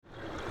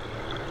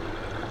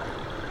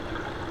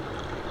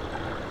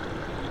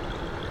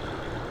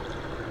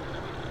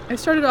I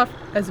started off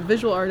as a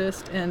visual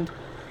artist and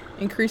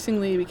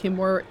increasingly became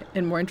more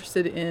and more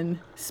interested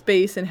in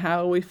space and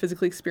how we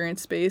physically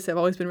experience space. I've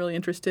always been really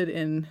interested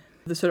in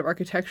the sort of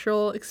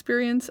architectural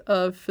experience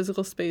of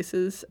physical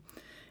spaces.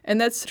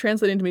 And that's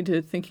translating to me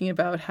to thinking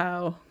about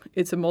how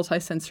it's a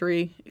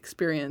multisensory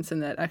experience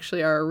and that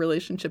actually our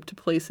relationship to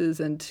places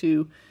and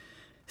to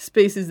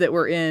spaces that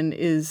we're in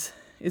is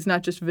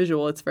not just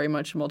visual, it's very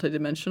much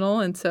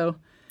multidimensional. And so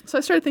I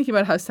started thinking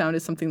about how sound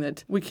is something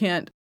that we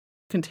can't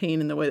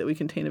contain in the way that we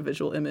contain a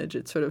visual image.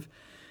 It sort of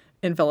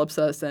envelops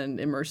us and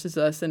immerses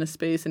us in a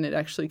space, and it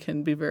actually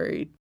can be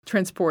very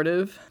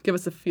transportive, give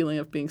us a feeling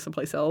of being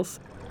someplace else.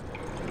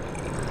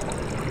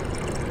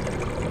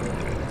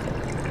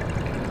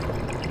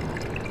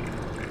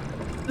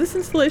 This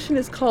installation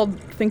is called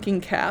Thinking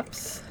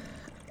Caps,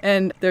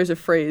 and there's a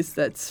phrase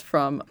that's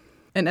from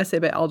an essay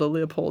by Aldo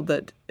Leopold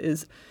that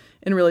is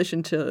in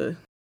relation to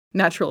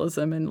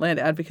naturalism and land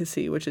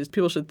advocacy, which is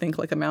people should think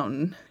like a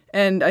mountain.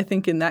 And I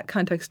think in that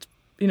context,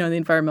 the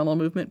environmental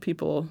movement,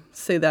 people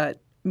say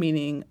that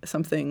meaning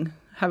something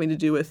having to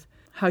do with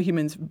how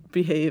humans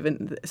behave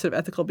and sort of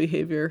ethical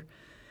behavior.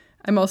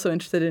 I'm also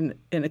interested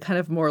in a kind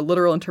of more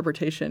literal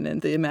interpretation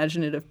and the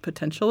imaginative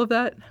potential of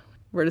that.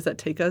 Where does that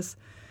take us?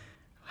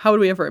 How would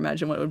we ever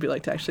imagine what it would be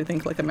like to actually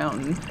think like a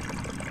mountain?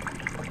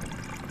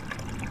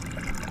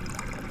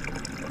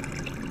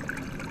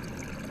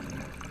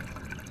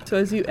 So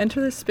as you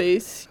enter the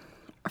space,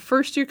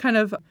 first you kind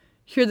of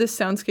hear this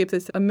soundscape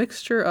that's a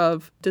mixture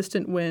of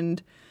distant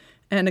wind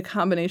and a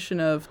combination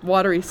of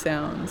watery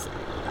sounds.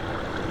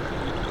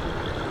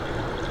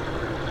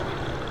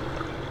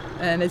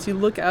 And as you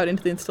look out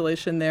into the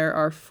installation, there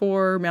are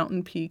 4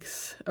 mountain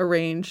peaks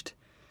arranged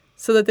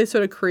so that they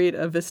sort of create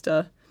a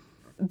vista.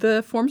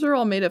 The forms are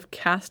all made of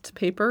cast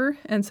paper,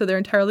 and so they're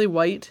entirely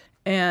white,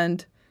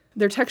 and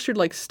they're textured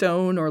like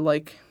stone or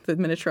like the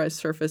miniaturized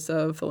surface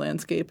of the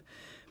landscape.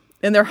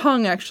 And they're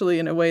hung actually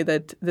in a way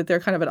that they're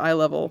kind of at eye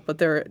level, but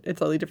they're at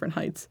slightly different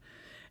heights.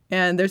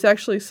 And there's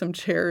actually some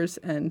chairs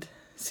and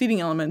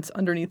seating elements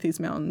underneath these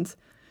mountains.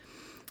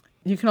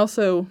 You can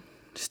also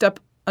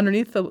step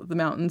underneath the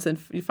mountains and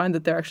you find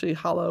that they're actually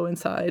hollow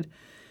inside.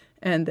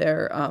 And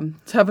they're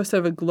have a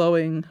sort of a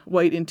glowing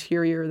white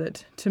interior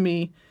that to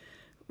me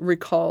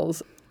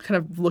recalls kind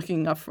of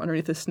looking up from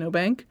underneath a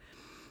snowbank.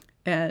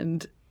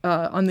 And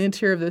on the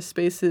interior of those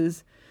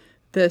spaces,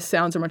 the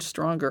sounds are much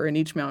stronger, and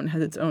each mountain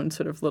has its own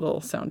sort of little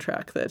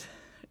soundtrack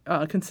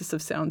that consists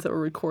of sounds that were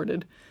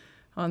recorded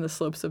on the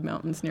slopes of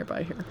mountains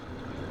nearby here.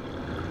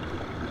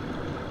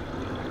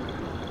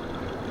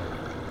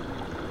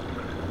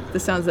 The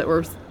sounds that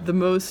were the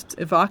most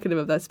evocative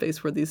of that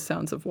space were these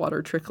sounds of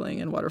water trickling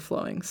and water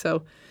flowing.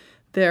 So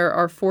there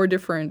are 4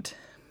 different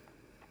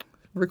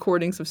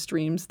recordings of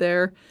streams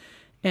there,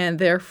 and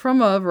they're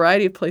from a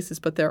variety of places,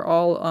 but they're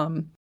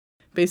all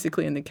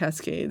basically in the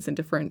Cascades and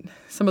different.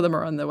 Some of them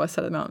are on the west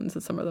side of the mountains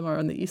and some of them are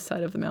on the east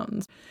side of the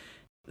mountains.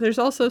 There's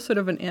also sort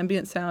of an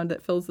ambient sound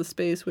that fills the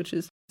space, which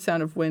is the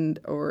sound of wind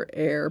or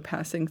air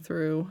passing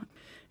through.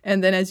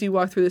 And then as you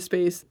walk through the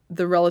space,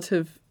 the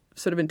relative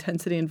sort of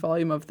intensity and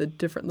volume of the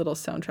different little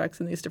soundtracks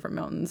in these different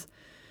mountains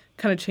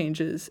kind of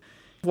changes.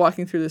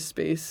 Walking through this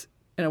space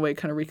in a way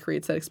kind of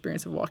recreates that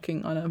experience of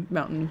walking on a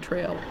mountain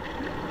trail.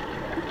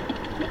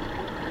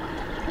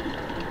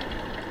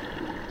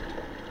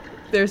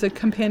 There's a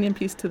companion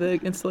piece to the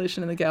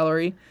installation in the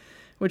gallery,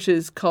 which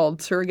is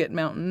called Surrogate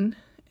Mountain,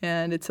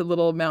 and it's a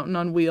little mountain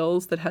on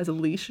wheels that has a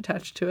leash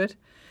attached to it,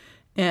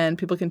 and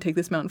people can take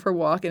this mountain for a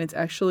walk, and it's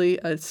actually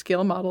a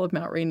scale model of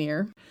Mount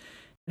Rainier.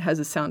 It has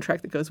a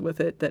soundtrack that goes with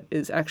it that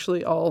is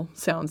actually all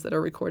sounds that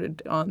are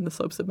recorded on the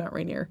slopes of Mount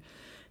Rainier.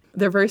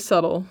 They're very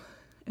subtle,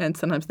 and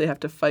sometimes they have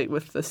to fight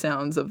with the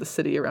sounds of the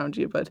city around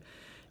you, but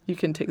you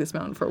can take this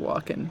mountain for a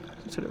walk and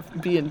sort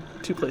of be in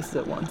 2 places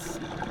at once.